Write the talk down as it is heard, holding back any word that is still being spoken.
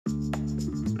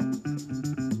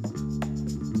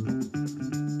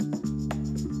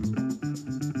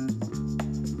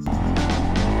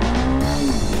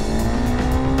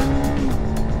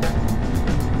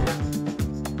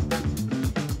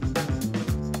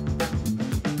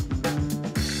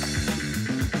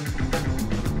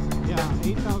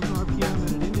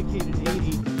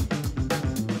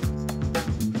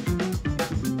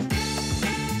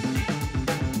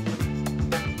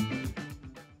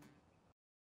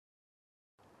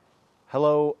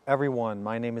Hello everyone,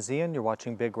 my name is Ian, you're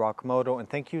watching Big Rock Moto, and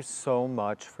thank you so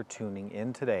much for tuning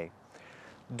in today.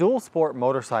 Dual sport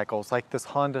motorcycles like this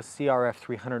Honda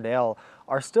CRF300L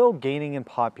are still gaining in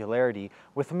popularity,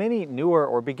 with many newer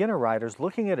or beginner riders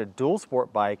looking at a dual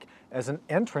sport bike as an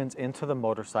entrance into the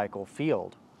motorcycle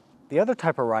field. The other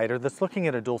type of rider that's looking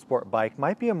at a dual sport bike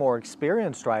might be a more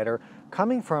experienced rider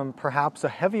coming from perhaps a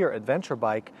heavier adventure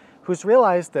bike who's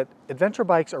realized that adventure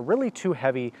bikes are really too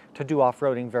heavy to do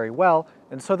off-roading very well,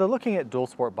 and so they're looking at dual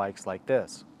sport bikes like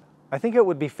this. I think it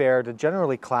would be fair to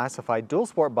generally classify dual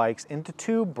sport bikes into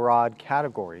two broad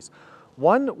categories.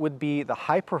 One would be the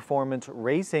high-performance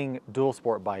racing dual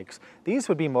sport bikes. These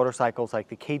would be motorcycles like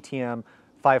the KTM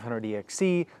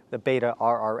 500EXC, the Beta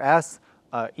RRS,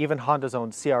 even Honda's own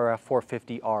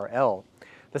CRF300L.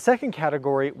 The second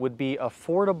category would be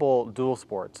affordable dual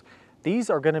sports.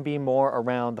 These are going to be more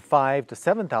around the $5,000 to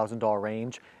 $7,000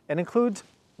 range and includes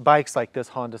bikes like this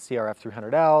Honda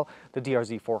CRF300L, the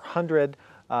DRZ400,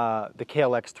 the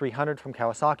KLX300 from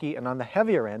Kawasaki, and on the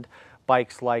heavier end,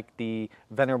 bikes like the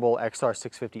venerable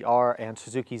XR650R and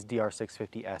Suzuki's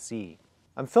DR650 SE.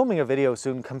 I'm filming a video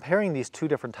soon comparing these two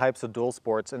different types of dual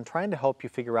sports and trying to help you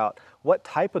figure out what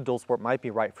type of dual sport might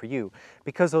be right for you,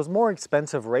 because those more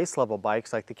expensive race level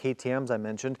bikes like the KTMs I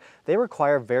mentioned, they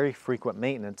require very frequent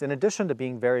maintenance in addition to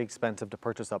being very expensive to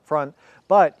purchase up front,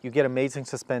 but you get amazing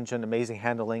suspension, amazing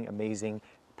handling, amazing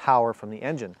power from the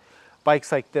engine.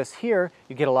 Bikes like this here,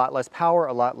 you get a lot less power,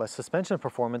 a lot less suspension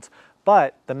performance,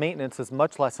 but the maintenance is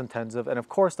much less intensive, and of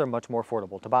course they're much more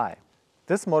affordable to buy.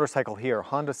 This motorcycle here,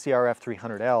 Honda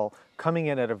CRF300L, coming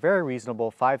in at a very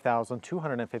reasonable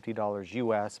 $5,250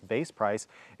 US base price,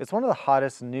 is one of the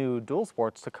hottest new dual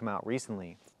sports to come out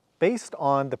recently. Based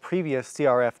on the previous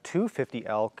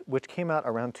CRF250L, which came out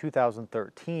around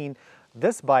 2013,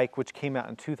 this bike, which came out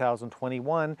in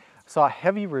 2021, saw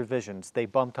heavy revisions. They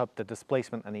bumped up the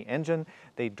displacement on the engine,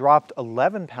 they dropped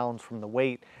 11 pounds from the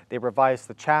weight, they revised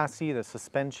the chassis, the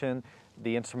suspension,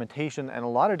 the instrumentation, and a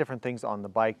lot of different things on the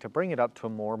bike to bring it up to a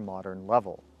more modern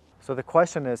level. So the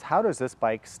question is, how does this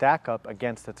bike stack up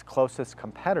against its closest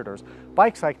competitors?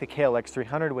 Bikes like the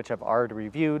KLX300, which I've already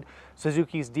reviewed,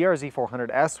 Suzuki's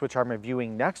DRZ400S, which I'm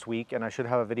reviewing next week, and I should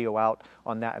have a video out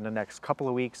on that in the next couple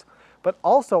of weeks. But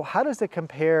also, how does it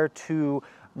compare to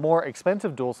more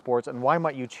expensive dual sports, and why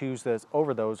might you choose this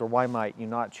over those, or why might you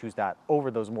not choose that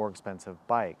over those more expensive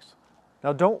bikes?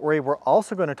 Now don't worry, we're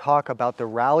also going to talk about the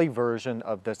rally version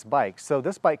of this bike. So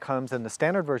this bike comes in the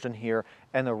standard version here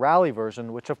and the rally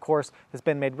version, which of course has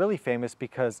been made really famous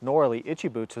because Norley Itchy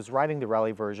Boots is riding the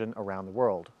rally version around the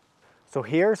world. So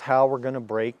here's how we're going to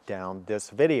break down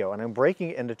this video, and I'm breaking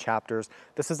it into chapters.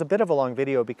 This is a bit of a long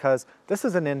video because this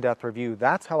is an in-depth review.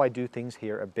 That's how I do things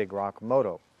here at Big Rock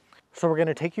Moto. So we're going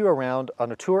to take you around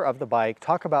on a tour of the bike,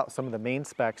 talk about some of the main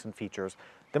specs and features.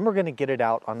 Then we're going to get it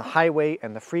out on the highway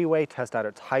and the freeway, test out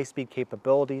its high-speed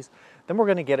capabilities. Then we're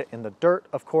going to get it in the dirt,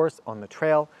 of course, on the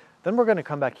trail. Then we're going to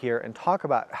come back here and talk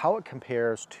about how it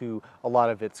compares to a lot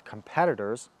of its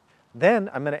competitors. Then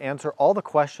I'm going to answer all the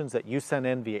questions that you sent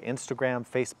in via Instagram,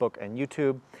 Facebook, and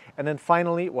YouTube. And then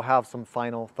finally, we'll have some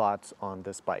final thoughts on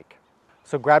this bike.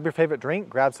 So grab your favorite drink,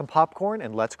 grab some popcorn,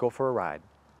 and let's go for a ride.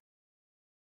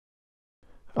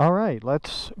 All right,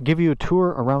 let's give you a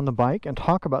tour around the bike and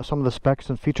talk about some of the specs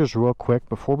and features real quick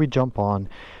before we jump on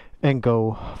and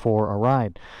go for a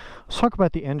ride. Let's talk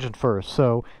about the engine first.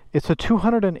 So it's a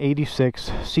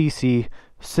 286cc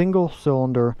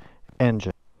single-cylinder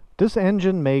engine. This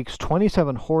engine makes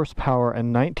 27 horsepower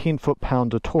and 19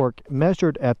 foot-pounds of torque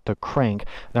measured at the crank.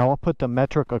 Now I'll put the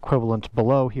metric equivalents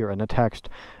below here in the text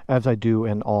as I do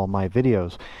in all my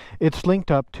videos. It's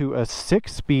linked up to a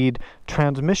 6-speed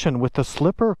transmission with a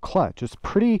slipper clutch. It's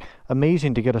pretty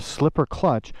amazing to get a slipper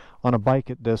clutch on a bike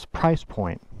at this price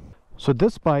point. So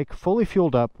this bike, fully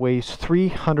fueled up, weighs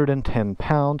 310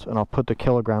 pounds, and I'll put the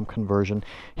kilogram conversion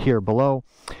here below.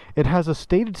 It has a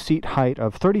stated seat height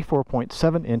of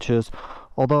 34.7 inches,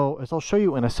 although, as I'll show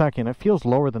you in a second, it feels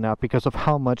lower than that because of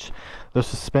how much the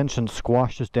suspension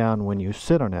squashes down when you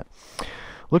sit on it.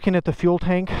 Looking at the fuel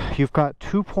tank, you've got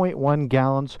 2.1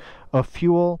 gallons of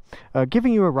fuel,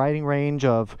 giving you a riding range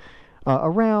of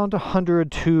around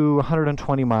 100 to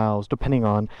 120 miles, depending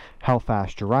on how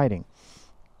fast you're riding.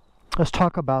 Let's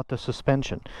talk about the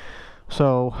suspension.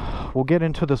 So we'll get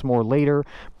into this more later,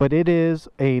 but it is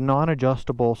a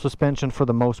non-adjustable suspension for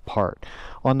the most part.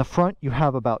 On the front, you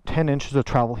have about 10 inches of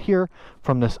travel here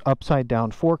from this upside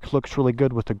down fork. Looks really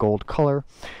good with the gold color.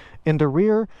 In the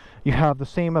rear, you have the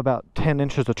same about 10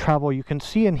 inches of travel. You can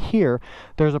see in here,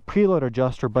 there's a preload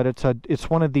adjuster, but it's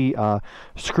one of the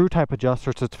screw type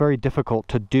adjusters. It's very difficult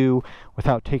to do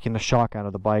without taking the shock out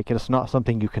of the bike. And it's not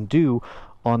something you can do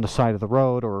on the side of the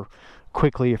road or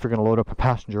quickly. If you're going to load up a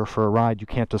passenger for a ride, you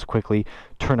can't just quickly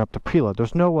turn up the preload.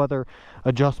 There's no other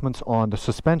adjustments on the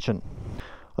suspension.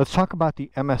 Let's talk about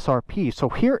the MSRP. So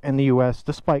here in the US,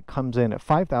 this bike comes in at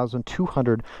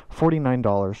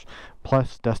 $5,249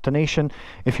 plus destination.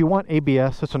 If you want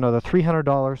ABS, it's another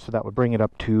 $300, so that would bring it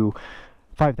up to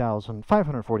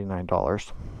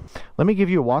 $5,549. Let me give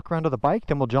you a walk around of the bike,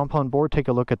 then we'll jump on board, take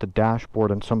a look at the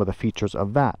dashboard and some of the features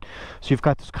of that. So you've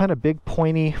got this kind of big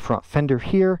pointy front fender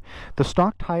here. The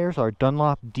stock tires are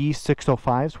Dunlop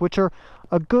D605s, which are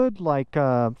a good like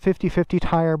 50-50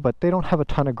 tire, but they don't have a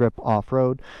ton of grip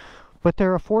off-road, but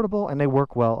they're affordable and they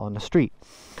work well on the street.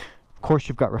 Of course,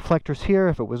 you've got reflectors here.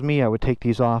 If it was me, I would take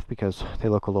these off because they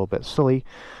look a little bit silly.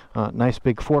 Nice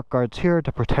big fork guards here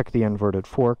to protect the inverted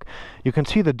fork. You can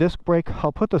see the disc brake.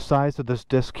 I'll put the size of this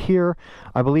disc here.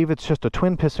 I believe it's just a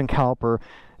twin piston caliper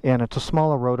and it's a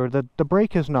smaller rotor. The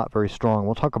brake is not very strong.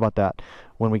 We'll talk about that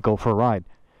when we go for a ride.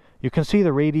 You can see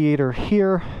the radiator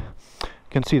here. You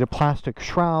can see the plastic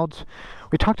shrouds.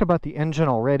 We talked about the engine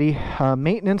already.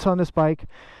 Maintenance on this bike,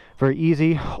 very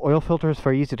easy. Oil filters,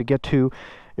 very easy to get to.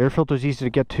 Air filters, easy to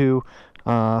get to.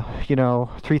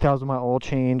 3,000 mile oil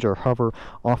change or however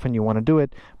often you want to do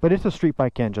it. But it's a street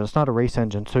bike engine. It's not a race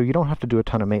engine, so you don't have to do a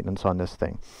ton of maintenance on this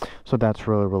thing. So that's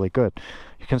really, really good.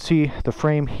 You can see the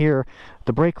frame here,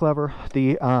 the brake lever.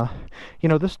 This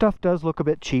stuff does look a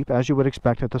bit cheap, as you would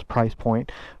expect at this price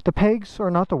point. The pegs are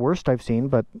not the worst I've seen,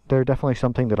 but they're definitely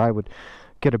something that I would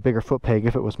get a bigger foot peg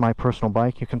if it was my personal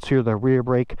bike. You can see the rear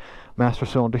brake master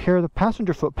cylinder here, the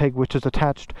passenger foot peg, which is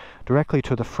attached directly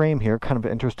to the frame here. Kind of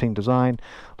an interesting design.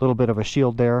 A little bit of a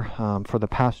shield there for the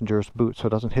passenger's boot so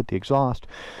it doesn't hit the exhaust.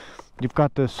 You've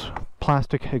got this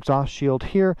plastic exhaust shield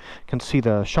here. You can see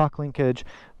the shock linkage,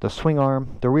 the swing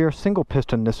arm, the rear single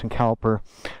piston Nissan caliper.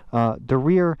 The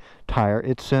rear tire,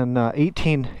 it's an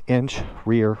 18-inch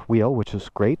rear wheel, which is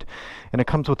great. And it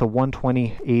comes with a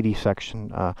 120/80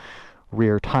 section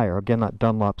rear tire, again that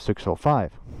Dunlop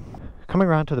 605. Coming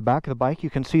around to the back of the bike, you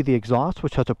can see the exhaust,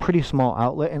 which has a pretty small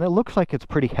outlet, and it looks like it's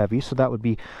pretty heavy, so that would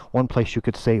be one place you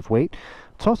could save weight.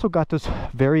 It's also got this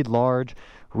very large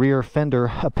rear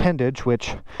fender appendage,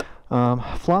 which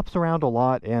flops around a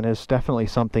lot and is definitely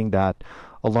something that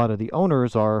a lot of the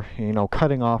owners are,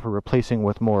 cutting off or replacing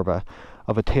with more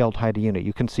of a tail-tied unit.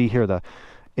 You can see here the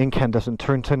incandescent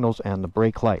turn signals and the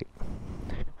brake light.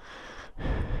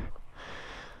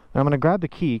 Now I'm going to grab the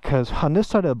key because on this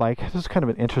side of the bike, this is kind of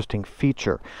an interesting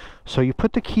feature. So you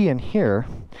put the key in here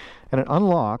and it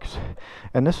unlocks,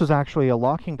 and this is actually a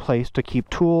locking place to keep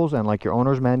tools and like your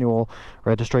owner's manual,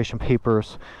 registration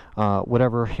papers,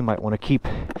 whatever you might want to keep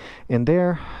in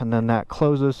there, and then that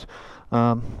closes.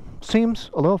 Seems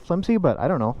a little flimsy, but I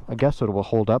don't know. I guess it will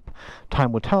hold up.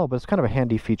 Time will tell, but it's kind of a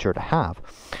handy feature to have.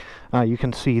 You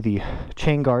can see the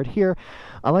chain guard here.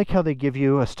 I like how they give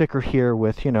you a sticker here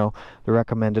with, the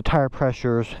recommended tire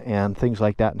pressures and things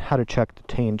like that, and how to check the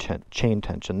chain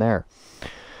tension there.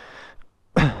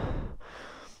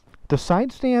 The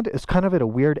side stand is kind of at a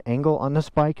weird angle on this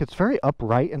bike. It's very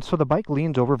upright, and so the bike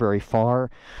leans over very far.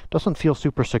 Doesn't feel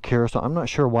super secure, so I'm not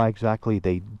sure why exactly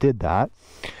they did that.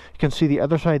 You can see the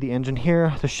other side of the engine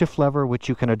here, the shift lever, which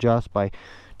you can adjust by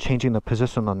changing the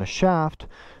position on the shaft.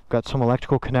 Got some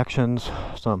electrical connections,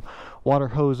 some water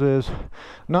hoses,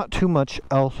 not too much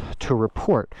else to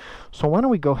report. So why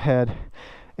don't we go ahead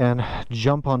and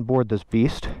jump on board this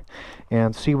beast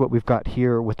and see what we've got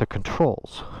here with the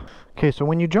controls. Okay, so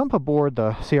when you jump aboard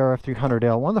the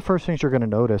CRF300L, one of the first things you're going to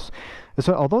notice is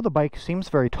that although the bike seems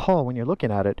very tall when you're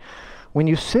looking at it, when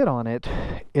you sit on it,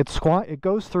 it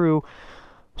goes through.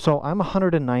 So I'm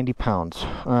 190 pounds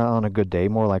on a good day,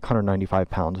 more like 195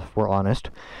 pounds if we're honest.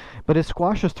 But it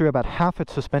squashes through about half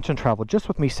its suspension travel just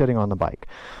with me sitting on the bike.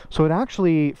 So it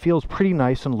actually feels pretty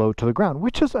nice and low to the ground,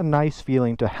 which is a nice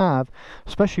feeling to have,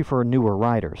 especially for newer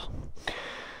riders.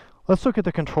 Let's look at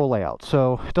the control layout.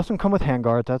 So it doesn't come with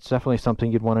handguards. That's definitely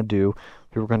something you'd want to do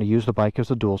if you were going to use the bike as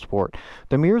a dual sport.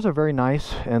 The mirrors are very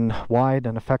nice and wide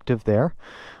and effective there.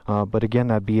 But again,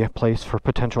 that'd be a place for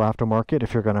potential aftermarket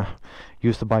if you're going to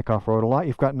use the bike off-road a lot.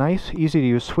 You've got nice, easy to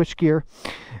use switchgear.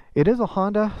 It is a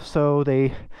Honda, so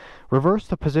they reverse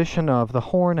the position of the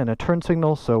horn and a turn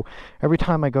signal. So every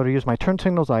time I go to use my turn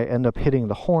signals, I end up hitting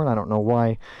the horn. I don't know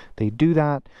why they do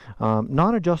that.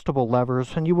 Non-adjustable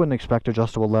levers, and you wouldn't expect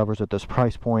adjustable levers at this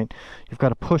price point. You've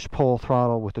got a push-pull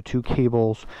throttle with the two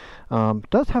cables.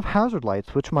 Does have hazard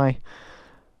lights, which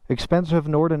expensive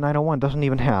Norden 901 doesn't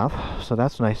even have, so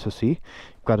that's nice to see.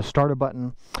 You've got a starter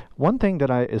button. One thing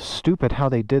that is stupid how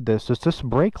they did this is this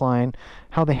brake line,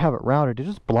 how they have it routed, it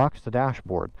just blocks the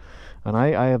dashboard. And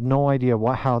I have no idea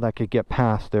how that could get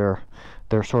past their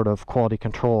sort of quality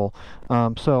control.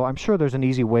 So I'm sure there's an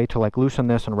easy way to like loosen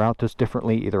this and route this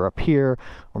differently, either up here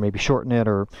or maybe shorten it,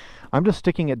 or I'm just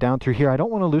sticking it down through here. I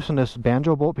don't want to loosen this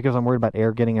banjo bolt because I'm worried about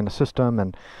air getting in the system,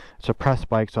 and it's a press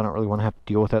bike, so I don't really want to have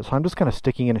to deal with it. So I'm just kind of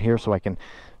sticking it in here so I can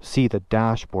see the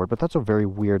dashboard, but that's a very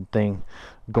weird thing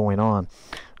going on.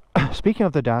 Speaking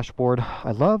of the dashboard,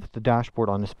 I love the dashboard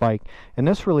on this bike, and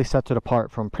this really sets it apart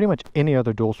from pretty much any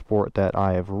other dual sport that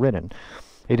I have ridden.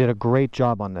 They did a great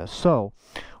job on this. So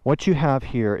what you have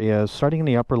here is, starting in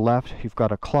the upper left, you've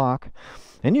got a clock,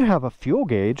 and you have a fuel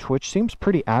gauge, which seems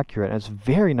pretty accurate, and it's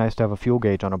very nice to have a fuel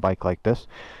gauge on a bike like this.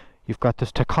 You've got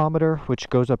this tachometer, which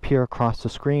goes up here across the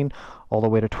screen all the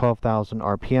way to 12,000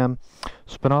 RPM,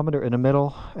 speedometer in the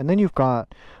middle, and then you've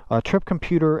got a trip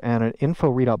computer and an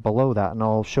info readout below that, and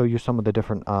I'll show you some of the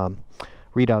different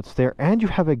readouts there. And you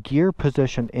have a gear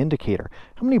position indicator.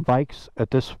 How many bikes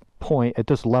at this point, at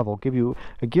this level, give you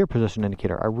a gear position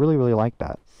indicator? I really, really like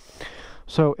that.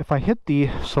 So if I hit the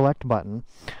select button,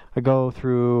 I go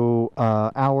through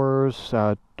hours,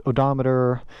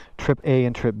 odometer, trip A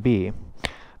and trip B.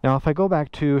 Now if I go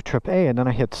back to trip A and then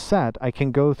I hit set, I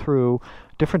can go through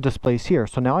different displays here.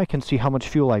 So now I can see how much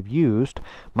fuel I've used,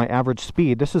 my average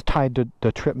speed. This is tied to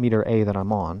the trip meter A that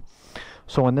I'm on.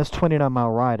 So on this 29-mile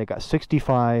ride, I got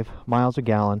 65 miles a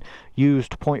gallon,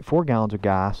 used 0.4 gallons of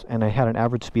gas, and I had an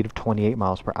average speed of 28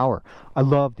 miles per hour. I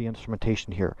love the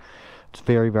instrumentation here. It's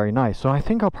very, very nice. So I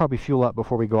think I'll probably fuel up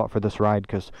before we go out for this ride,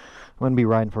 because I'm going to be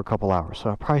riding for a couple hours, so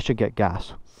I probably should get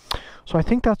gas. So I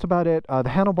think that's about it. The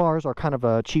handlebars are kind of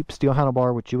a cheap steel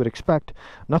handlebar, which you would expect.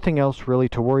 Nothing else really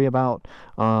to worry about.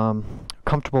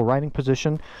 Comfortable riding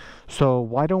position. So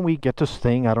why don't we get this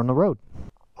thing out on the road?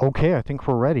 Okay, I think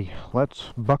we're ready.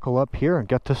 Let's buckle up here and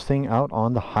get this thing out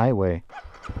on the highway.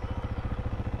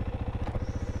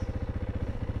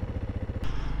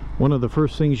 One of the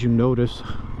first things you notice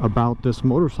about this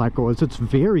motorcycle is it's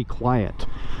very quiet.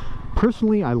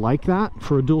 Personally, I like that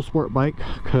for a dual sport bike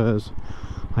because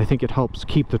I think it helps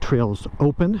keep the trails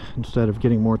open instead of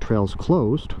getting more trails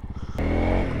closed.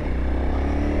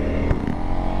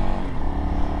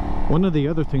 One of the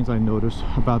other things I notice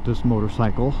about this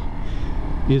motorcycle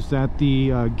is that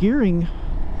the gearing,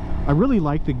 I really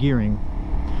like the gearing.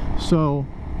 So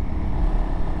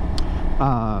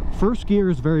first gear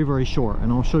is very, very short,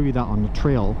 and I'll show you that on the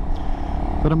trail.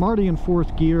 But I'm already in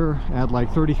fourth gear at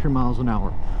like 33 miles an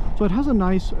hour. So it has a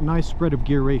nice spread of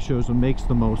gear ratios and makes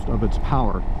the most of its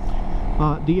power.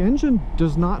 The engine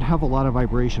does not have a lot of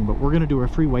vibration, but we're going to do a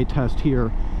freeway test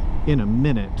here in a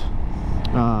minute.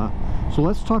 So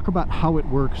let's talk about how it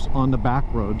works on the back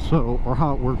road, or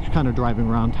how it works kind of driving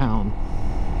around town.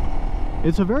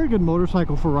 It's a very good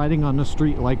motorcycle for riding on the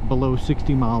street like below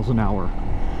 60 miles an hour.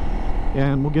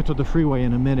 And we'll get to the freeway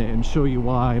in a minute and show you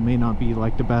why it may not be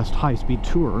like the best high-speed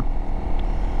tourer.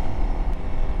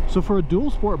 So for a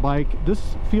dual sport bike,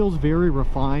 this feels very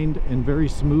refined and very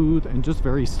smooth and just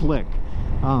very slick.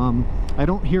 I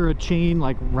don't hear a chain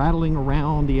like rattling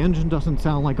around. The engine doesn't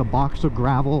sound like a box of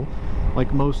gravel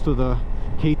like most of the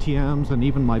KTMs and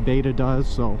even my Beta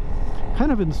does. So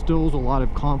kind of instills a lot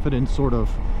of confidence sort of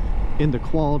in the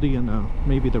quality and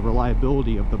maybe the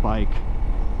reliability of the bike.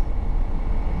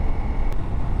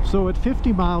 So at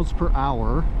 50 miles per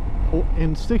hour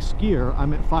in 6th gear,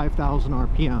 I'm at 5,000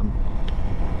 RPM.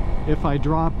 If I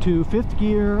drop to 5th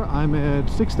gear, I'm at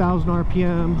 6,000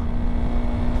 RPM.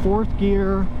 4th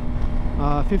gear,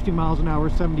 50 miles an hour,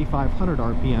 7,500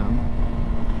 RPM.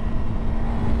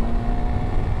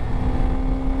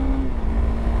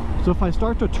 So if I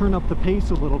start to turn up the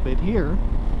pace a little bit here,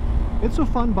 it's a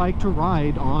fun bike to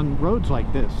ride on roads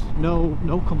like this.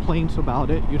 No complaints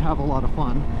about it. You'd have a lot of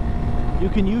fun. You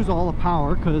can use all the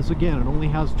power because, again, it only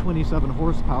has 27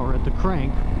 horsepower at the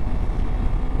crank.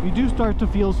 You do start to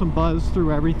feel some buzz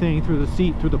through everything, through the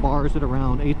seat, through the bars at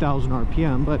around 8,000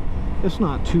 RPM, but it's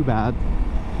not too bad.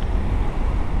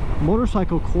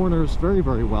 Motorcycle corners very,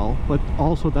 very well, but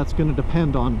also that's going to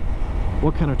depend on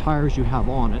what kind of tires you have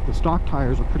on it. The stock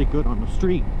tires are pretty good on the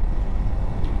street.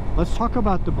 Let's talk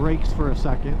about the brakes for a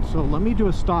second. So let me do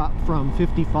a stop from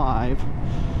 55.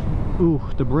 Ooh,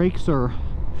 the brakes are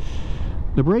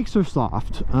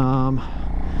soft.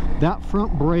 That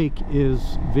front brake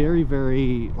is very,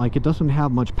 very, like, it doesn't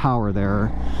have much power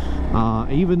there.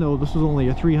 Even though this is only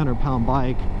a 300-pound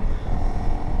bike,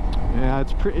 yeah,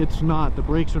 it's not, the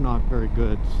brakes are not very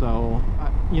good. So,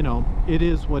 you know, it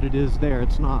is what it is there.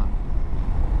 It's not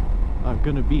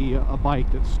going to be a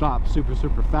bike that stops super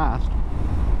fast.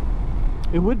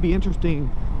 It would be interesting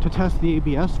to test the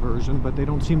ABS version, but they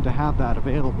don't seem to have that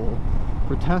available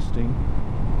for testing.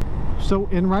 So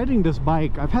in riding this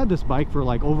bike, I've had this bike for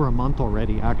like over a month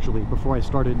already, actually, before I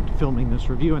started filming this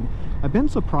review, and I've been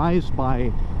surprised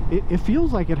by it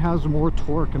feels like it has more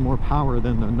torque and more power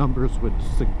than the numbers would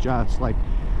suggest. Like,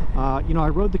 you know, I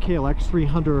rode the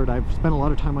KLX300. I've spent a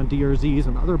lot of time on DRZs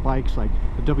and other bikes like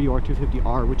the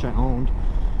WR250R, which I owned.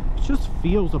 It just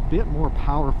feels a bit more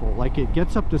powerful, like it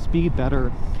gets up to speed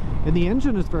better, and the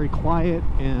engine is very quiet,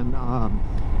 and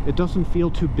it doesn't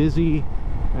feel too busy,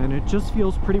 and it just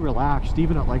feels pretty relaxed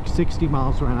even at like 60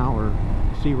 miles an hour.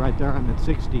 See right there, I'm at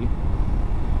 60.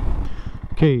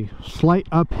 Okay, slight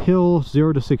uphill,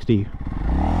 0 to 60.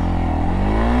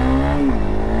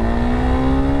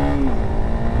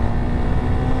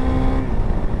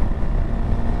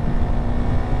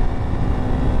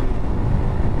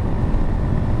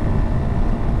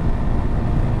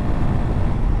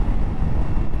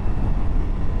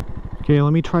 Okay,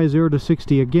 let me try 0 to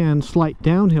 60 again, slight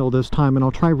downhill this time, and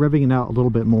I'll try revving it out a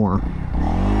little bit more.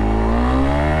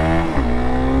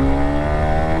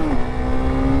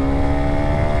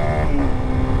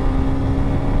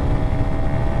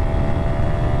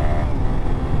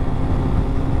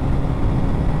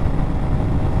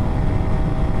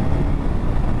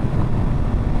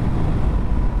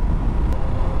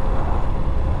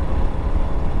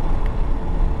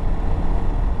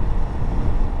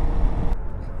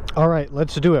 Alright,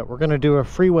 let's do it. We're going to do a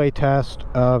freeway test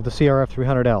of the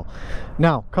CRF300L.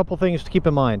 Now, a couple things to keep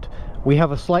in mind. We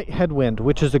have a slight headwind,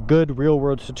 which is a good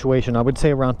real-world situation. I would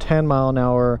say around 10 mile an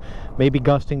hour, maybe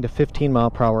gusting to 15 mile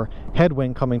per hour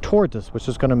headwind coming towards us, which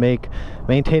is going to make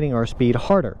maintaining our speed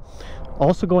harder.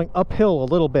 Also going uphill a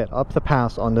little bit, up the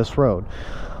pass on this road.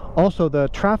 Also, the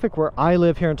traffic where I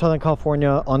live here in Southern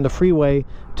California on the freeway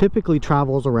typically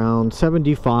travels around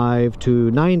 75 to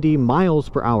 90 miles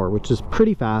per hour, which is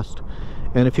pretty fast.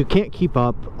 And if you can't keep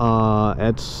up,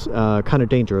 it's kind of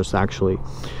dangerous, actually.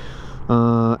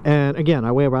 And again,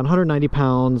 I weigh around 190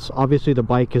 pounds. Obviously, the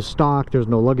bike is stock. There's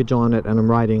no luggage on it, and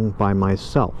I'm riding by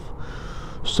myself.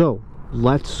 So,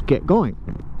 let's get going.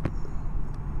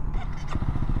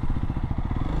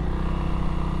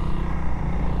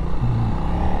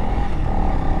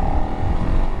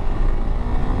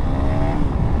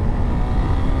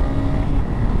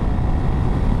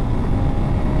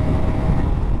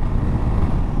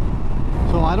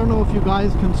 I don't know if you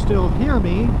guys can still hear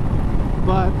me,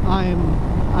 but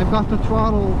I've got the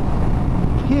throttle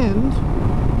pinned,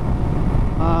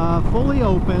 fully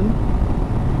open,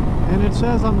 and it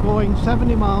says I'm going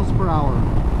 70 miles per hour.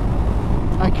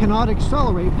 I cannot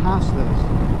accelerate past this.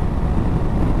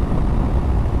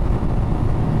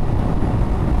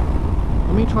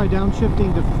 Let me try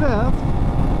downshifting to 5th.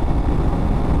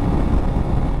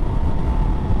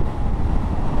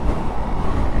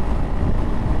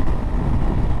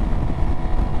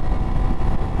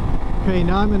 Okay,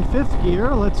 now I'm in 5th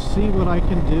gear. Let's see what I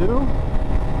can do.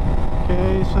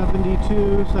 Okay,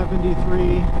 72,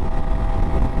 73.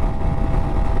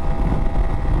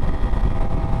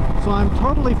 So I'm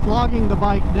totally flogging the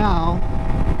bike now.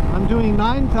 I'm doing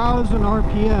 9,000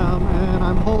 RPM and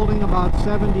I'm holding about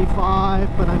 75,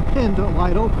 but I'm pinned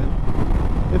wide open.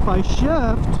 If I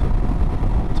shift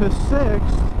to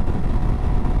 6th,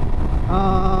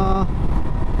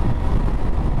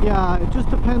 yeah, it just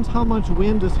depends how much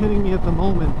wind is hitting me at the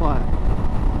moment, but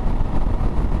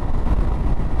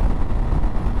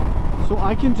so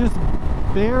I can just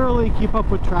barely keep up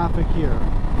with traffic here.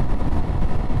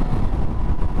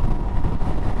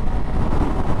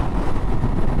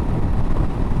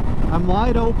 I'm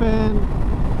wide open.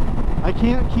 I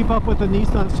can't keep up with the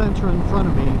Nissan Sentra in front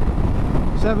of me.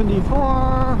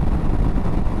 74,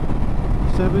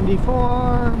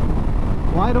 74,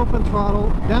 wide open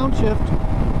throttle, downshift.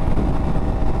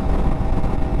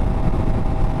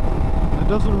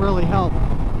 Doesn't really help.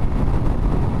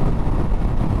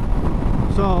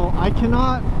 So I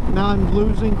cannot, now I'm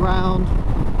losing ground.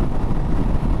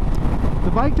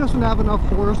 The bike doesn't have enough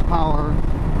horsepower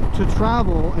to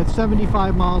travel at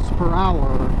 75 miles per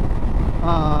hour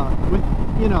with,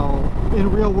 you know, in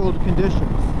real world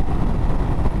conditions.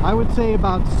 I would say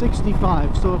about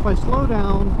 65. So if I slow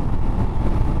down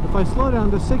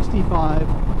to 65,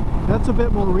 that's a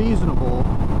bit more reasonable.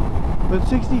 But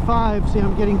 65, see,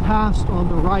 I'm getting passed on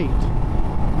the right,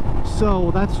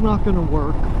 so that's not going to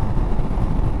work.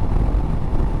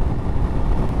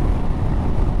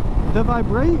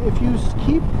 If you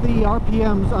keep the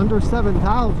RPMs under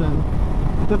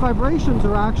 7,000, the vibrations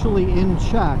are actually in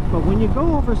check. But when you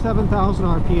go over 7,000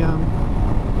 RPM,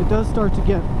 it does start to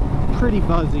get pretty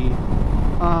buzzy.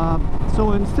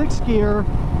 So in 6th gear,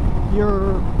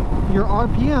 your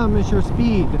RPM is your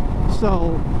speed.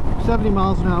 So 70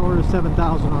 miles an hour is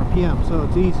 7,000 RPM. So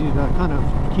it's easy to kind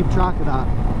of keep track of that.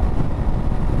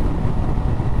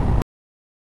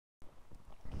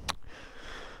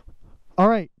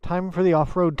 Alright, time for the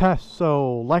off-road test.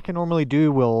 So like I normally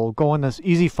do, we'll go on this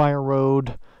easy fire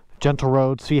road, gentle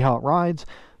road, see how it rides.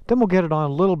 Then we'll get it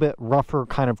on a little bit rougher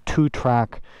kind of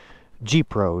 2-track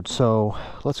Jeep road. So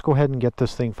let's go ahead and get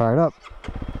this thing fired up.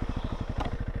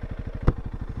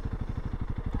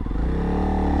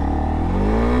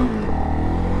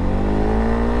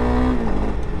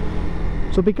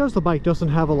 So because the bike doesn't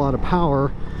have a lot of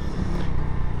power,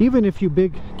 even if you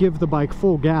give the bike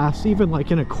full gas, even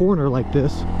like in a corner like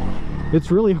this,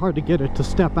 it's really hard to get it to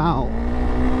step out.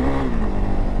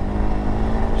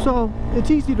 So it's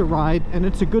easy to ride, and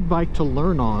it's a good bike to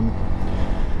learn on.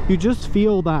 You just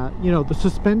feel that, you know, the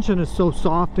suspension is so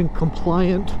soft and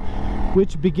compliant,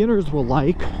 which beginners will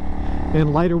like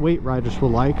and lighter weight riders will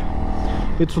like.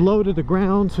 It's low to the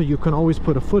ground, so you can always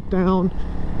put a foot down.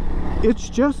 It's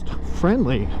just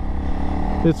friendly.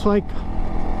 It's like,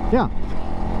 yeah,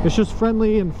 it's just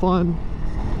friendly and fun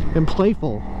and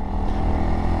playful.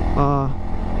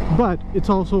 But it's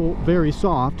also very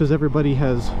soft, as everybody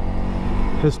has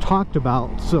talked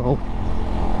about. So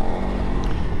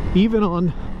even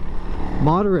on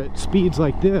moderate speeds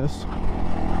like this,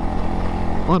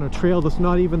 on a trail that's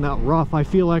not even that rough, I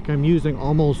feel like I'm using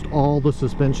almost all the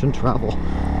suspension travel.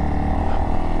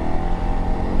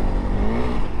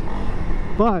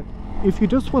 But if you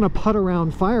just want to putt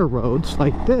around fire roads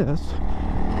like this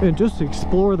and just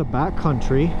explore the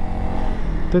backcountry,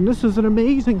 then this is an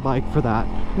amazing bike for that,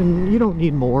 and you don't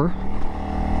need more.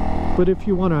 But if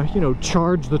you want to, you know,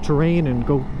 charge the terrain and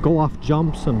go off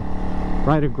jumps and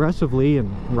ride aggressively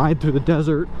and ride through the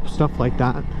desert, stuff like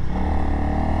that,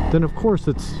 then of course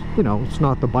it's, you know, it's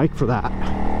not the bike for that.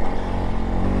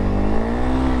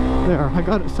 There, I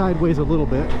got it sideways a little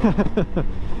bit.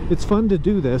 It's fun to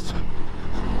do this.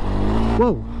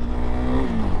 Whoa.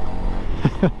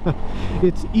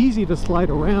 It's easy to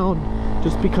slide around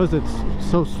just because it's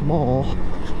so small.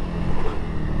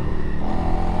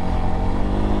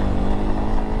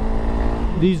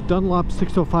 These Dunlop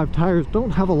 605 tires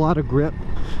don't have a lot of grip,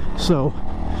 so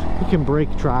you can break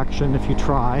traction if you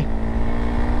try.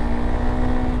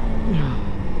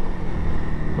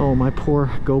 Oh, my poor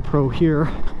GoPro here.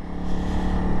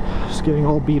 Just getting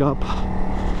all beat up.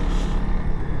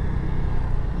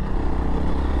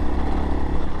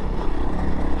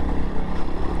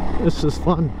 This is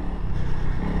fun.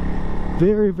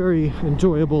 Very, very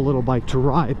enjoyable little bike to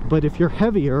ride, but if you're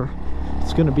heavier,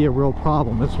 it's going to be a real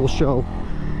problem, as we'll show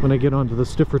when I get onto the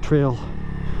stiffer trail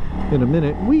in a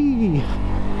minute. Whee!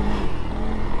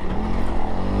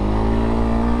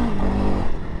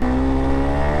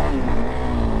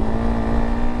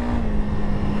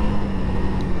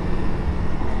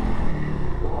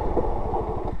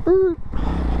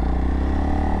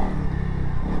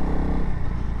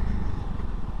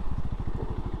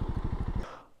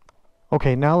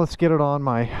 Okay, now let's get it on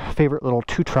my favorite little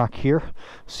 2-track here,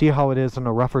 see how it is in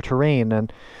a rougher terrain.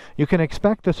 And you can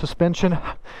expect the suspension,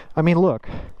 I mean, look,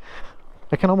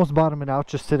 I can almost bottom it out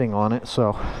just sitting on it,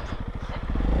 so.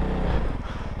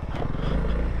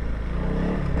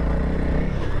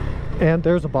 And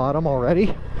there's a bottom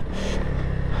already.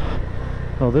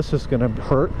 Oh, this is gonna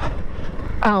hurt.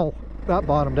 Ow, that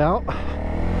bottomed out.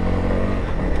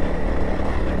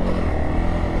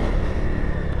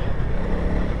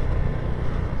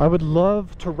 I would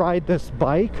love to ride this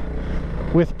bike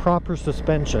with proper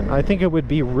suspension. I think it would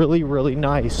be really, really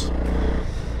nice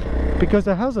because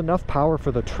it has enough power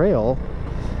for the trail,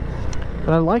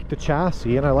 and I like the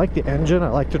chassis, and I like the engine, I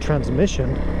like the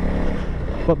transmission,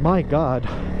 but my God,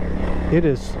 it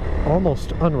is almost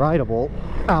unrideable.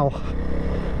 Ow.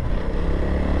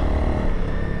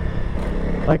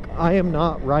 Like, I am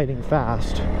not riding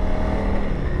fast,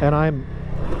 and I'm,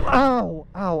 ow,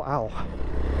 ow, ow.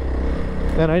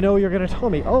 And I know you're going to tell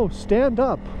me, oh, stand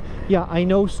up. Yeah, I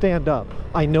know stand up.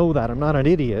 I know that. I'm not an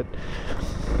idiot.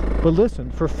 But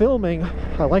listen, for filming,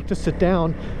 I like to sit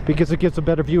down because it gives a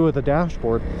better view of the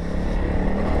dashboard.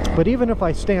 But even if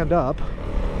I stand up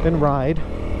and ride,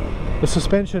 the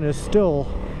suspension is still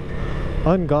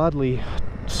ungodly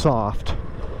soft.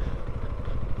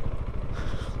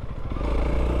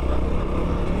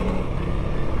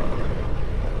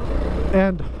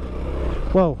 And,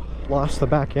 whoa. Lost the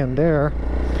back end there.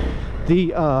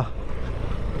 The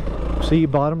see,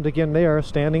 bottomed again there,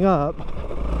 standing up.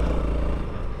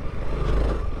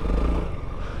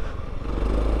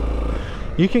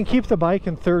 You can keep the bike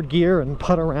in third gear and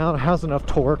putt around. It has enough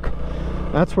torque.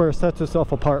 That's where it sets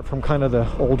itself apart from kind of the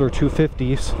older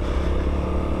 250s.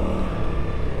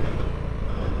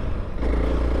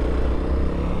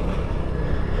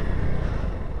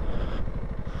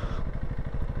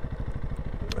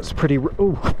 It's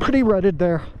pretty rutted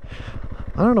there.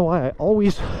 I don't know why I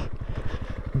always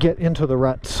get into the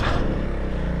ruts.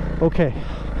 Okay,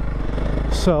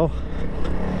 so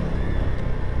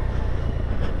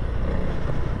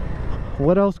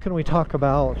what else can we talk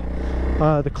about?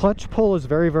 The clutch pull is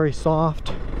very, very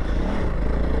soft.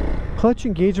 Clutch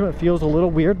engagement feels a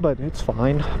little weird, but it's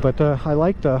fine. But I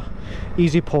like the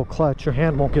easy pull clutch. Your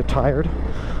hand won't get tired.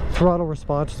 Throttle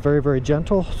response is very, very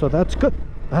gentle, so that's good.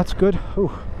 That's good.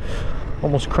 Ooh,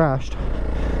 almost crashed.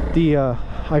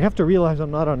 I have to realize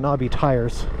I'm not on knobby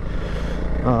tires.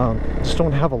 Just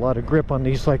don't have a lot of grip on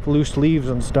these like loose leaves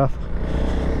and stuff.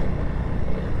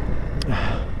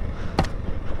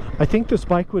 I think this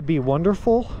bike would be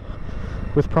wonderful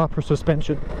with proper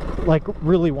suspension, like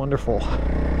really wonderful.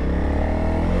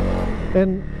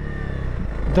 And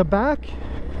the back,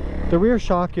 the rear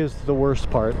shock is the worst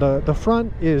part. The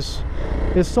front is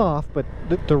soft, but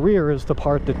the rear is the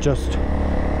part that just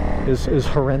is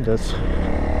horrendous.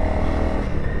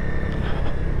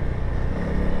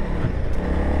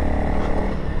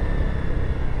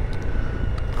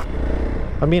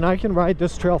 I mean, I can ride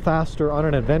this trail faster on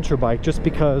an adventure bike just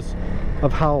because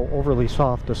of how overly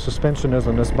soft the suspension is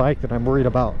on this bike, that I'm worried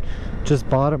about just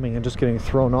bottoming and just getting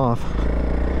thrown off.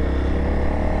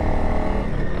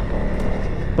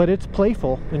 But it's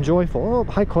playful and joyful. Oh,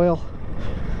 hi coil.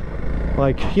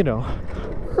 Like, you know,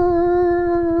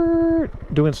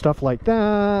 doing stuff like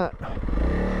that.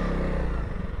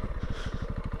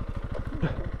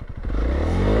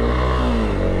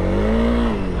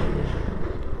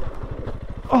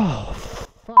 Oh,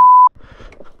 fuck.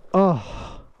 Oh.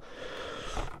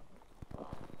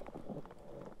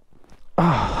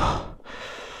 Oh.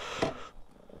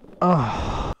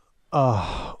 Oh.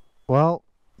 Oh. Well,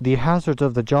 the hazards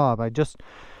of the job. I just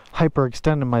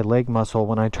hyperextended my leg muscle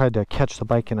when I tried to catch the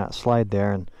bike in that slide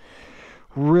there and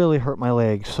really hurt my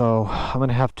leg. So I'm going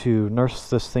to have to nurse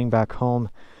this thing back home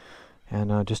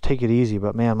and just take it easy.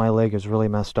 But man, my leg is really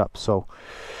messed up. So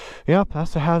yeah,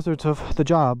 that's the hazards of the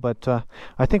job, but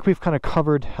I think we've kind of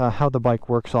covered how the bike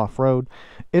works off-road.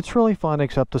 It's really fun,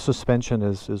 except the suspension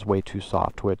is way too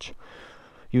soft, which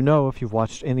you know if you've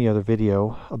watched any other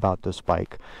video about this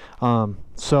bike.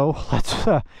 So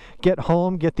let's get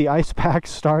home, get the ice pack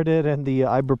started and the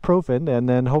ibuprofen, and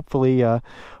then hopefully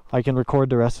I can record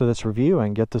the rest of this review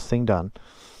and get this thing done.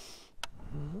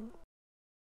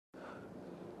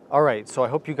 All right, so I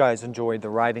hope you guys enjoyed the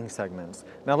riding segments.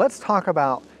 Now let's talk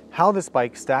about how this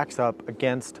bike stacks up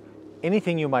against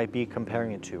anything you might be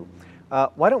comparing it to.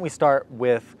 Why don't we start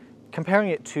with comparing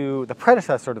it to the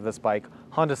predecessor to this bike,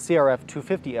 Honda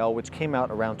CRF300L, which came out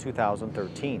around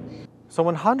 2013. So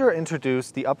when Honda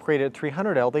introduced the upgraded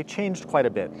 300L, they changed quite a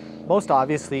bit. Most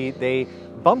obviously, they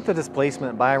bumped the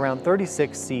displacement by around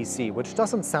 36 cc, which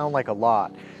doesn't sound like a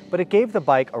lot, but it gave the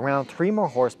bike around 3 more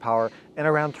horsepower and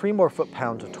around 3 more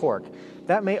foot-pounds of torque.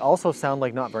 That may also sound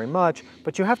like not very much,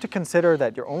 but you have to consider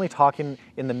that you're only talking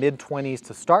in the mid-20s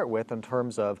to start with in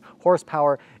terms of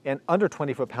horsepower and under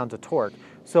 20 foot-pounds of torque.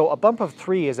 So a bump of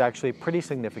 3 is actually a pretty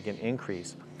significant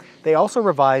increase. They also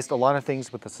revised a lot of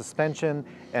things with the suspension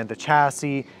and the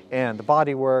chassis and the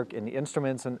bodywork and the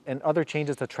instruments and other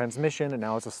changes to transmission, and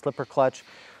now it's a slipper clutch.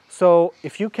 So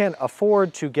if you can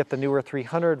afford to get the newer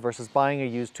 300 versus buying a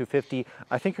used 250,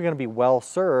 I think you're going to be well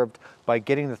served by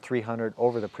getting the 300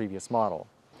 over the previous model.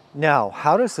 Now,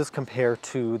 how does this compare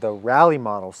to the Rally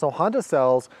model? So Honda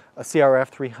sells a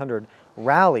CRF300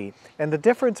 Rally, and the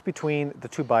difference between the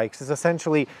two bikes is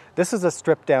essentially this is a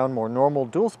stripped down, more normal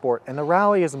dual sport, and the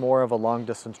Rally is more of a long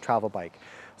distance travel bike.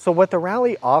 So what the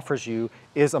Rally offers you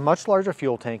is a much larger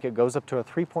fuel tank. It goes up to a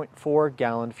 3.4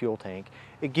 gallon fuel tank.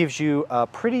 It gives you a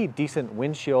pretty decent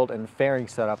windshield and fairing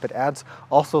setup. It adds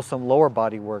also some lower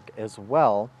body work as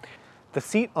well. The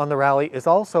seat on the Rally is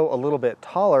also a little bit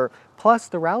taller, plus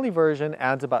the Rally version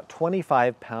adds about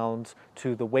 25 pounds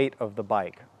to the weight of the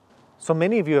bike. So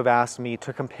many of you have asked me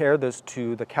to compare this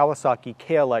to the Kawasaki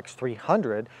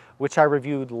KLX300, which I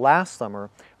reviewed last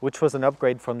summer, which was an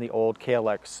upgrade from the old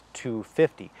KLX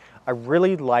 250. I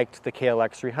really liked the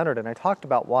KLX300, and I talked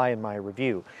about why in my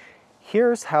review.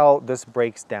 Here's how this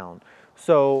breaks down.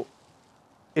 So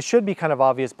it should be kind of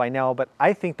obvious by now, but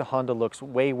I think the Honda looks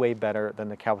way, way better than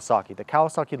the Kawasaki. The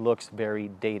Kawasaki looks very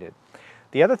dated.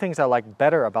 The other things I like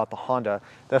better about the Honda,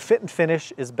 the fit and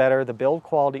finish is better, the build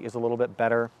quality is a little bit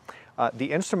better.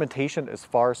 The instrumentation is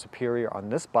far superior on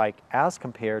this bike as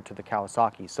compared to the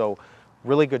Kawasaki. So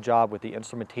really good job with the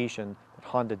instrumentation that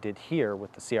Honda did here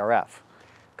with the CRF.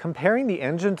 Comparing the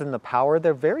engines and the power,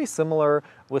 they're very similar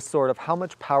with sort of how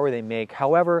much power they make.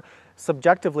 However,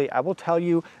 subjectively, I will tell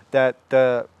you that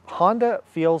the Honda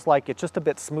feels like it's just a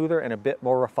bit smoother and a bit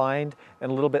more refined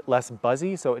and a little bit less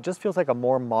buzzy. So it just feels like a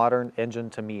more modern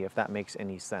engine to me, if that makes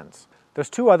any sense. There's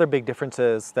two other big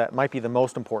differences that might be the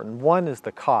most important. One is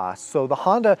the cost. So the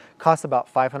Honda costs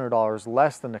about $500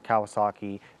 less than the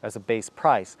Kawasaki as a base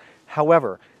price.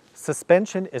 However,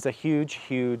 suspension is a huge,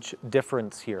 huge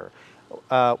difference here.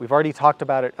 We've already talked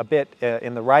about it a bit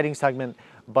in the riding segment,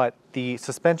 but the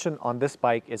suspension on this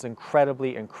bike is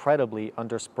incredibly, incredibly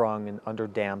undersprung and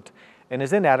underdamped and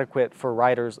is inadequate for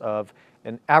riders of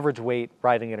an average weight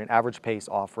riding at an average pace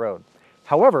off-road.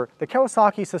 However, the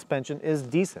Kawasaki suspension is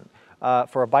decent.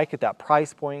 For a bike at that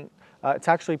price point, it's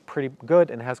actually pretty good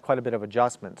and has quite a bit of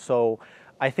adjustment. So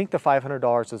I think the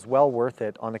 $500 is well worth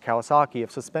it on the Kawasaki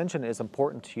if suspension is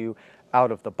important to you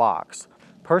out of the box.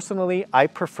 Personally, I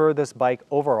prefer this bike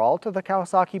overall to the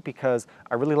Kawasaki because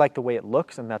I really like the way it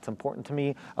looks, and that's important to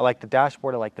me. I like the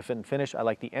dashboard, I like the fit and finish, I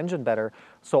like the engine better.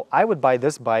 So I would buy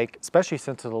this bike, especially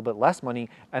since it's a little bit less money,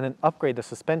 and then upgrade the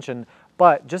suspension.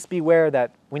 But just beware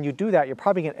that when you do that, you're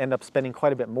probably going to end up spending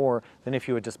quite a bit more than if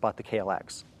you had just bought the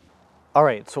KLX. All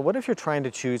right, so what if you're trying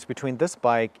to choose between this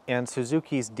bike and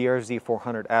Suzuki's DRZ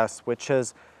 400S, which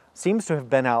seems to have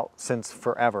been out since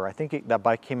forever. I think that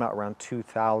bike came out around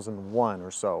 2001 or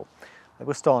so. I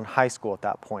was still in high school at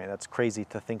that point. That's crazy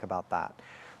to think about that.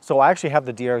 So I actually have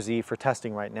the DRZ for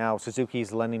testing right now.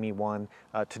 Suzuki's lending me one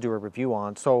to do a review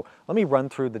on. So let me run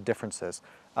through the differences.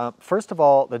 First of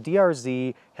all, the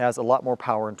DRZ has a lot more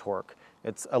power and torque.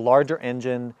 It's a larger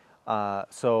engine,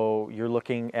 so you're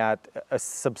looking at a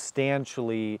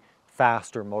substantially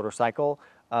faster motorcycle.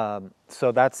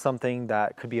 So that's something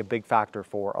that could be a big factor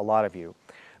for a lot of you.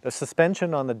 The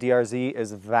suspension on the DRZ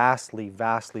is vastly,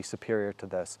 vastly superior to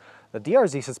this. The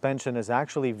DRZ suspension is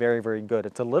actually very, very good.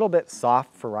 It's a little bit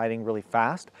soft for riding really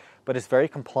fast, but it's very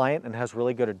compliant and has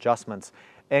really good adjustments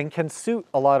and can suit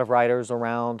a lot of riders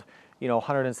around,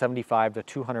 175 to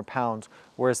 200 pounds,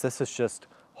 whereas this is just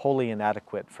wholly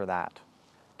inadequate for that.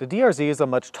 The DRZ is a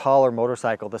much taller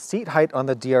motorcycle. The seat height on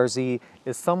the DRZ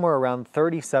is somewhere around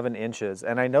 37 inches.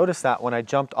 And I noticed that when I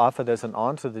jumped off of this and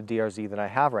onto the DRZ that I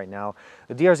have right now.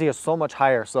 The DRZ is so much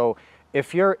higher. So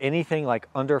if you're anything like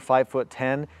under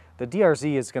 5'10", the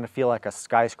DRZ is going to feel like a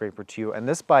skyscraper to you. And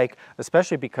this bike,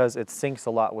 especially because it syncs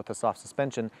a lot with the soft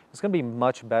suspension, is going to be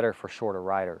much better for shorter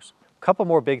riders. Couple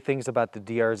more big things about the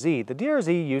DRZ. The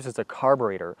DRZ uses a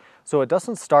carburetor, so it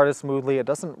doesn't start as smoothly, it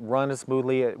doesn't run as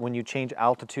smoothly when you change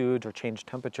altitudes or change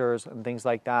temperatures and things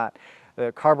like that.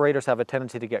 The carburetors have a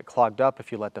tendency to get clogged up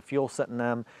if you let the fuel sit in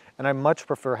them, and I much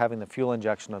prefer having the fuel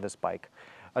injection of this bike.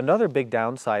 Another big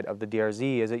downside of the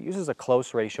DRZ is it uses a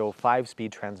close ratio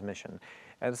 5-speed transmission.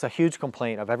 And it's a huge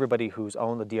complaint of everybody who's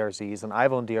owned the DRZs, and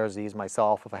I've owned DRZs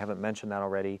myself, if I haven't mentioned that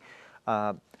already.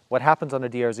 What happens on a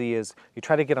DRZ is you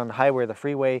try to get on the highway or the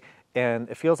freeway, and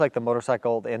it feels like the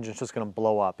motorcycle, the engine's just going to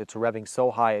blow up. It's revving so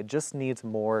high, it just needs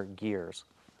more gears.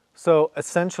 So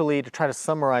essentially, to try to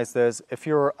summarize this, if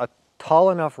you're a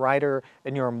tall enough rider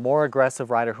and you're a more aggressive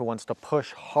rider who wants to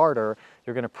push harder,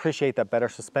 you're going to appreciate that better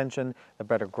suspension, the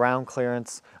better ground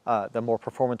clearance, the more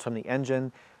performance from the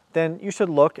engine. Then you should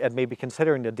look at maybe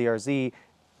considering the DRZ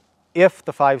if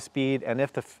the 5-speed and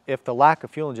if the lack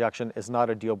of fuel injection is not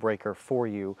a deal breaker for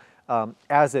you,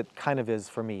 as it kind of is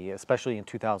for me, especially in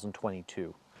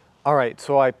 2022. All right,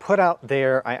 so I put out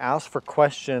there, I asked for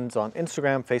questions on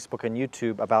Instagram, Facebook, and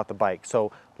YouTube about the bike.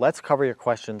 So let's cover your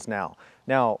questions now.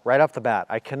 Now, right off the bat,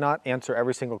 I cannot answer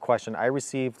every single question. I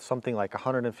received something like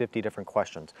 150 different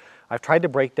questions. I've tried to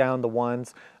break down the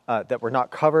ones that were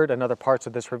not covered in other parts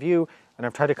of this review, and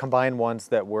I've tried to combine ones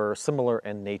that were similar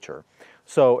in nature.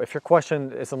 So if your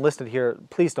question isn't listed here,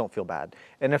 please don't feel bad.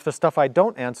 And if the stuff I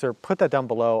don't answer, put that down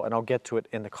below and I'll get to it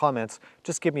in the comments.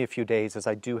 Just give me a few days, as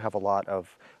I do have a lot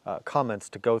of comments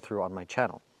to go through on my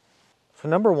channel. So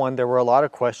number one, there were a lot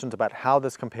of questions about how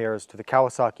this compares to the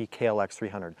Kawasaki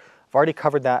KLX300. I've already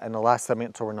covered that in the last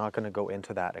segment, so we're not going to go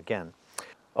into that again.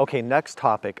 Okay, next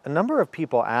topic. A number of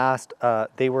people asked,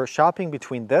 they were shopping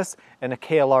between this and a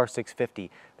KLR 650.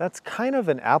 That's kind of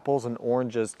an apples and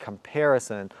oranges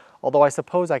comparison, although I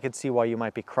suppose I could see why you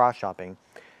might be cross-shopping.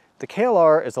 The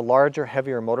KLR is a larger,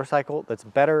 heavier motorcycle that's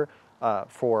better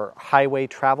for highway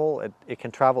travel. It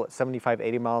can travel at 75,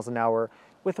 80 miles an hour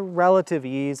with relative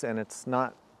ease, and it's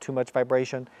not too much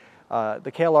vibration.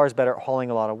 The KLR is better at hauling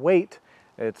a lot of weight.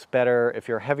 It's better if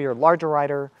you're a heavier, larger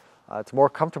rider. It's more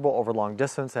comfortable over long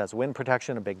distance, it has wind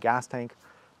protection, a big gas tank.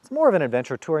 It's more of an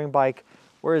adventure touring bike,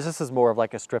 whereas this is more of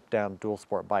like a stripped down dual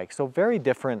sport bike. So very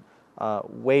different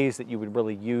ways that you would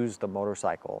really use the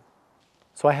motorcycle.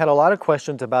 So I had a lot of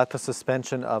questions about the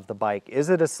suspension of the bike. Is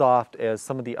it as soft as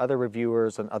some of the other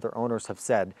reviewers and other owners have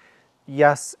said?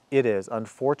 Yes, it is.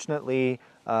 Unfortunately,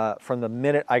 from the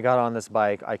minute I got on this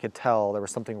bike, I could tell there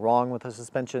was something wrong with the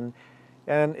suspension,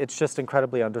 and it's just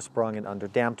incredibly undersprung and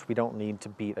underdamped. We don't need to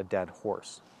beat a dead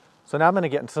horse. So now I'm going to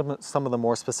get into some of the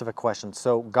more specific questions.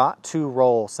 So Got to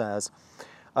Roll says,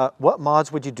 what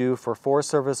mods would you do for Forest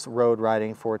Service road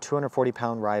riding for a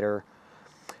 240-pound rider?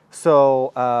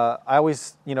 So I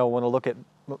always, want to look at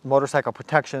motorcycle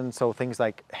protection, so things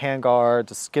like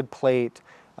handguards, a skid plate,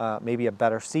 maybe a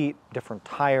better seat, different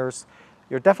tires.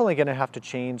 You're definitely going to have to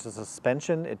change the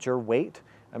suspension at your weight.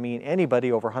 I mean,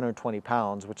 anybody over 120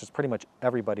 pounds, which is pretty much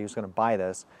everybody who's going to buy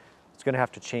this, is going to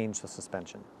have to change the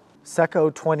suspension.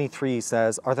 Seco23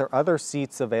 says, are there other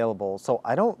seats available? So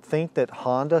I don't think that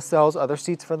Honda sells other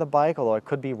seats for the bike, although I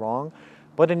could be wrong.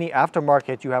 But in the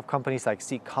aftermarket, you have companies like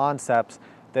Seat Concepts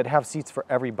that have seats for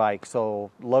every bike. So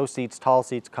low seats, tall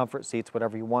seats, comfort seats,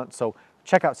 whatever you want. So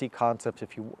check out Seat Concepts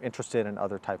if you're interested in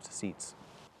other types of seats.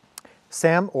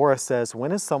 Sam Ora says,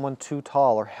 when is someone too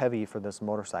tall or heavy for this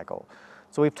motorcycle?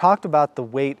 So we've talked about the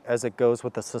weight as it goes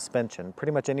with the suspension.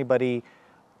 Pretty much anybody,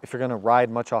 if you're going to ride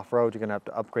much off-road, you're going to have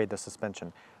to upgrade the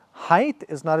suspension. Height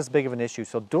is not as big of an issue.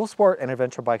 So dual sport and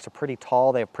adventure bikes are pretty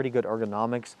tall. They have pretty good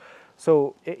ergonomics.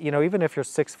 So, even if you're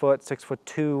 6 foot,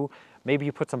 6'2", maybe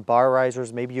you put some bar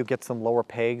risers, maybe you get some lower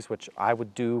pegs, which I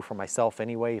would do for myself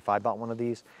anyway if I bought one of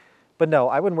these. But no,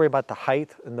 I wouldn't worry about the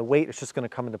height, and the weight is just going to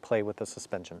come into play with the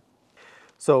suspension.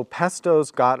 So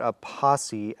Pesto's Got a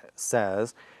Posse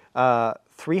says,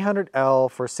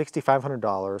 300L for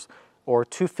 $6,500 or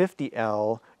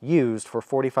 250L used for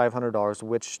 $4,500,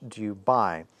 which do you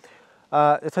buy?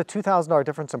 It's a $2,000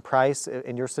 difference in price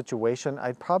in your situation.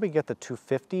 I'd probably get the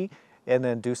 250 and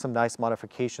then do some nice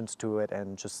modifications to it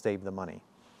and just save the money.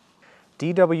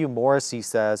 DW Morrissey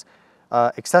says,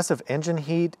 excessive engine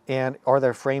heat and are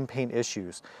there frame paint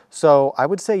issues? So I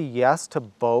would say yes to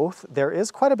both. There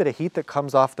is quite a bit of heat that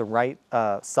comes off the right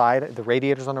side, the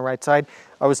radiators on the right side.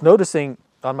 I was noticing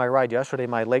on my ride yesterday,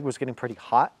 my leg was getting pretty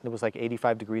hot. It was like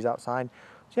 85 degrees outside.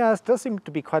 So yeah, it does seem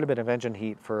to be quite a bit of engine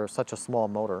heat for such a small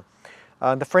motor.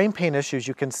 The frame paint issues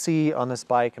you can see on this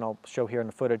bike, and I'll show here in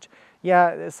the footage.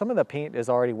 Yeah, some of the paint is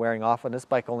already wearing off, and this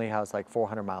bike only has like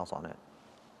 400 miles on it.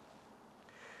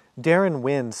 Darren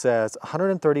Wynn says,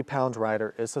 130-pound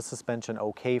rider, is the suspension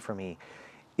okay for me?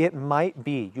 It might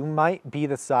be. You might be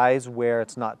the size where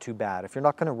it's not too bad. If you're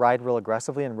not going to ride real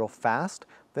aggressively and real fast,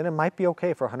 then it might be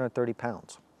okay for 130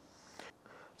 pounds.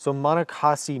 So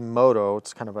Monokasi Moto,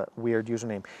 it's kind of a weird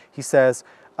username, he says,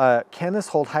 can this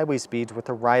hold highway speeds with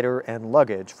the rider and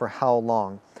luggage for how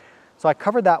long? So I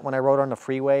covered that when I rode on the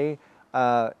Freeway.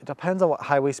 It depends on what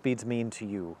highway speeds mean to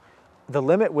you. The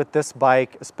limit with this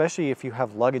bike, especially if you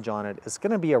have luggage on it, is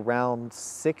going to be around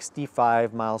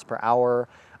 65 miles per hour.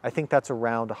 I think that's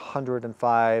around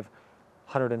 105,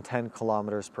 110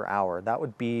 kilometers per hour. That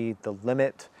would be the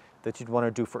limit that you'd want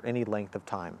to do for any length of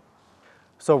time.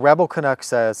 So Rebel Canuck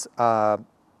says,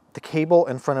 the cable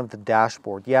in front of the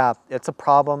dashboard, yeah, it's a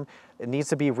problem. It needs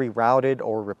to be rerouted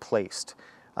or replaced.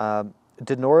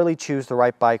 Did Norley choose the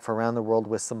right bike for around the world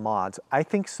with some mods? I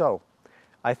think so.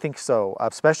 I think so,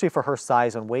 especially for her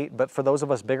size and weight. But for those of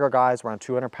us bigger guys, around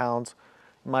 200 pounds,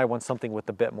 you might want something with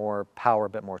a bit more power, a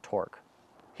bit more torque.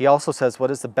 He also says, what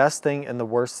is the best thing and the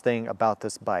worst thing about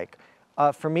this bike?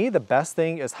 For me, the best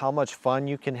thing is how much fun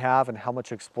you can have and how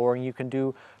much exploring you can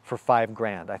do for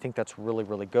 $5,000. I think that's really,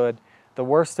 really good. The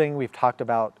worst thing we've talked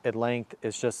about at length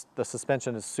is just the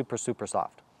suspension is super, super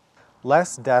soft.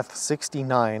 Less Death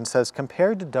 69 says,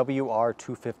 compared to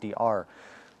WR250R.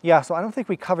 Yeah, so I don't think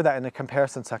we covered that in the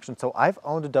comparison section. So I've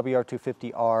owned a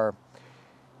WR250R.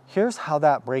 Here's how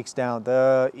that breaks down.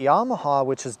 The Yamaha,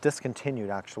 which is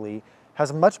discontinued actually, has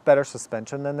a much better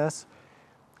suspension than this.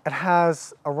 It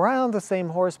has around the same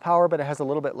horsepower, but it has a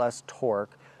little bit less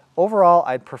torque. Overall,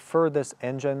 I'd prefer this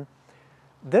engine.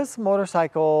 This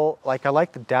motorcycle, I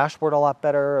like the dashboard a lot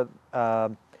better.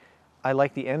 I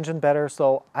like the engine better,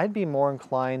 so I'd be more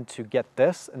inclined to get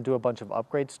this and do a bunch of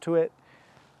upgrades to it.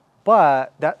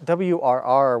 But that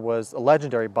WRR was a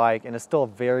legendary bike and is still a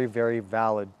very, very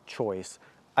valid choice.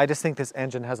 I just think this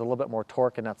engine has a little bit more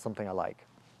torque, and that's something I like.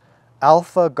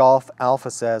 Alpha Golf Alpha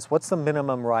says, what's the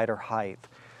minimum rider height?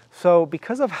 So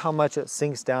because of how much it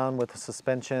sinks down with the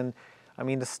suspension, I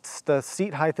mean, the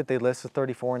seat height that they list is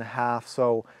 34.5.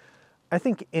 So I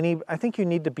think you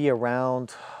need to be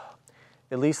around,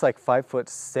 at least like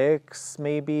 5'6"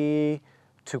 maybe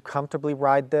to comfortably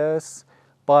ride this.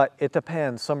 But it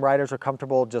depends. Some riders are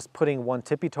comfortable just putting one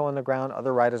tippy toe on the ground.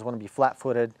 Other riders want to be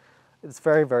flat-footed. It's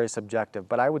very, very subjective.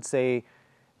 But I would say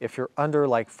if you're under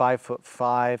like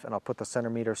 5'5", and I'll put the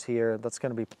centimeters here, that's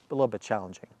going to be a little bit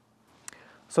challenging.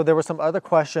 So there were some other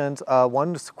questions.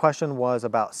 One question was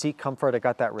about seat comfort. I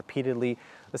got that repeatedly.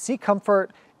 The seat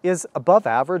comfort is above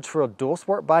average for a dual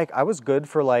sport bike. I was good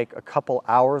for like a couple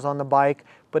hours on the bike,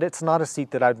 but it's not a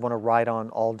seat that I'd want to ride on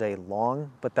all day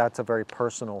long, but that's a very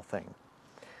personal thing.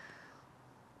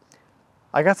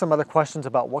 I got some other questions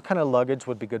about what kind of luggage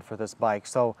would be good for this bike.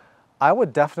 So I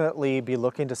would definitely be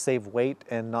looking to save weight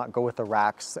and not go with the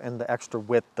racks and the extra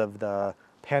width of the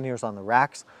panniers on the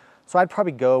racks. So I'd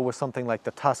probably go with something like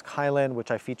the Tusk Highland, which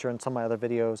I feature in some of my other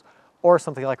videos, or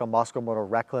something like a Moscow Moto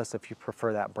Reckless if you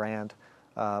prefer that brand.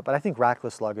 But I think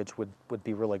rackless luggage would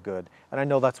be really good. And I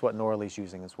know that's what Norley's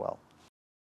using as well.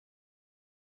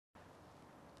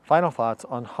 Final thoughts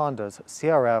on Honda's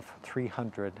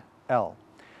CRF300L.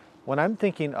 When I'm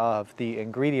thinking of the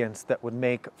ingredients that would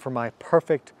make for my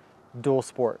perfect dual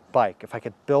sport bike, if I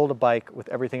could build a bike with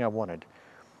everything I wanted,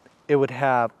 it would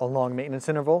have a long maintenance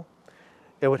interval.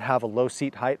 It would have a low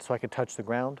seat height so I could touch the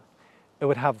ground. It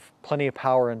would have plenty of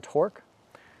power and torque.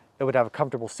 It would have a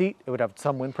comfortable seat. It would have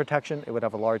some wind protection. It would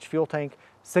have a large fuel tank,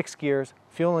 6 gears,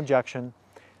 fuel injection,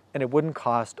 and it wouldn't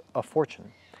cost a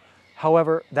fortune.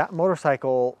 However, that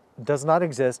motorcycle does not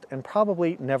exist and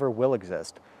probably never will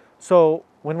exist. So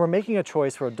when we're making a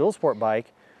choice for a dual sport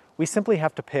bike, we simply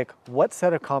have to pick what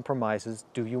set of compromises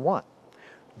do you want.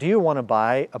 Do you want to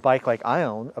buy a bike like I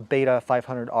own, a Beta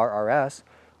 500 RRS,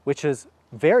 which is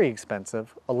very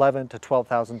expensive, $11,000 to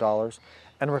 $12,000,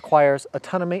 and requires a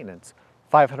ton of maintenance,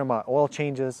 500-mile oil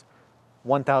changes,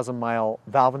 1,000-mile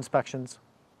valve inspections?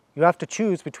 You have to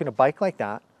choose between a bike like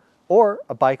that or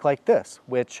a bike like this,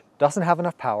 which doesn't have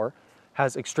enough power,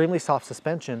 has extremely soft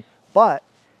suspension, but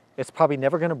it's probably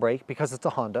never going to break because it's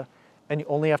a Honda, and you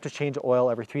only have to change oil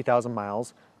every 3,000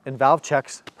 miles, and valve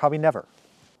checks probably never.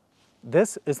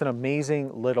 This is an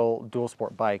amazing little dual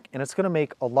sport bike, and it's going to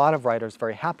make a lot of riders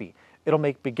very happy. It'll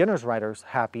make beginners riders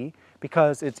happy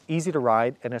because it's easy to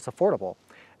ride and it's affordable.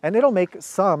 And it'll make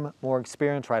some more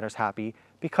experienced riders happy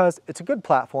because it's a good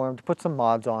platform to put some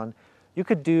mods on. You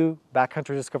could do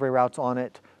backcountry discovery routes on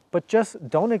it, but just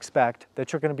don't expect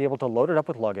that you're going to be able to load it up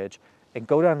with luggage and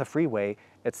go down the freeway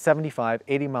at 75,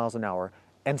 80 miles an hour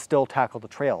and still tackle the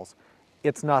trails.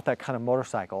 It's not that kind of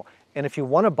motorcycle. And if you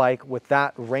want a bike with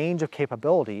that range of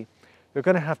capability, you're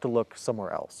going to have to look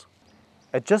somewhere else.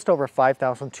 At just over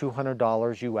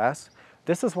 $5,200 US,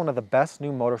 this is one of the best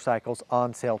new motorcycles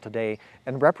on sale today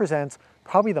and represents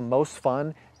probably the most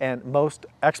fun and most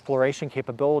exploration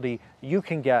capability you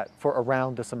can get for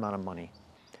around this amount of money.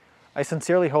 I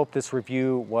sincerely hope this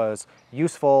review was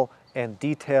useful and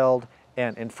detailed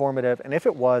and informative, and if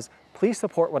it was, please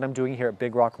support what I'm doing here at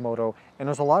Big Rock Moto, and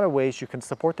there's a lot of ways you can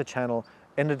support the channel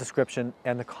in the description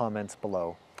and the comments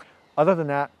below. Other than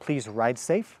that, please ride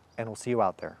safe, and we'll see you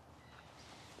out there.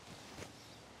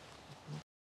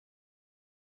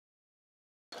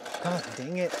 God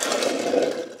dang it.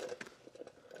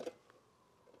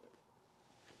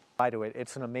 To it.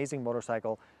 It's an amazing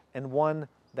motorcycle and one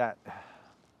that...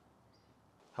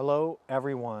 Hello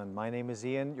everyone, my name is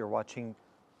Ian, you're watching.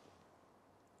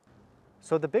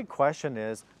 So the big question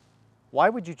is, why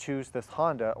would you choose this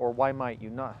Honda or why might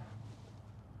you not?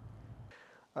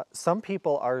 Some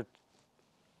people are...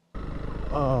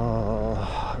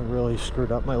 Oh, I really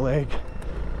screwed up my leg.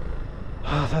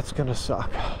 Oh, that's gonna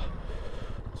suck.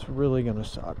 It's really gonna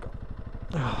suck.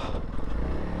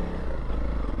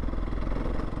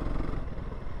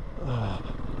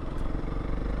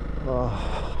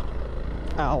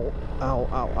 Ow, ow,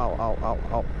 ow, ow, ow, ow,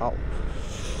 ow, ow.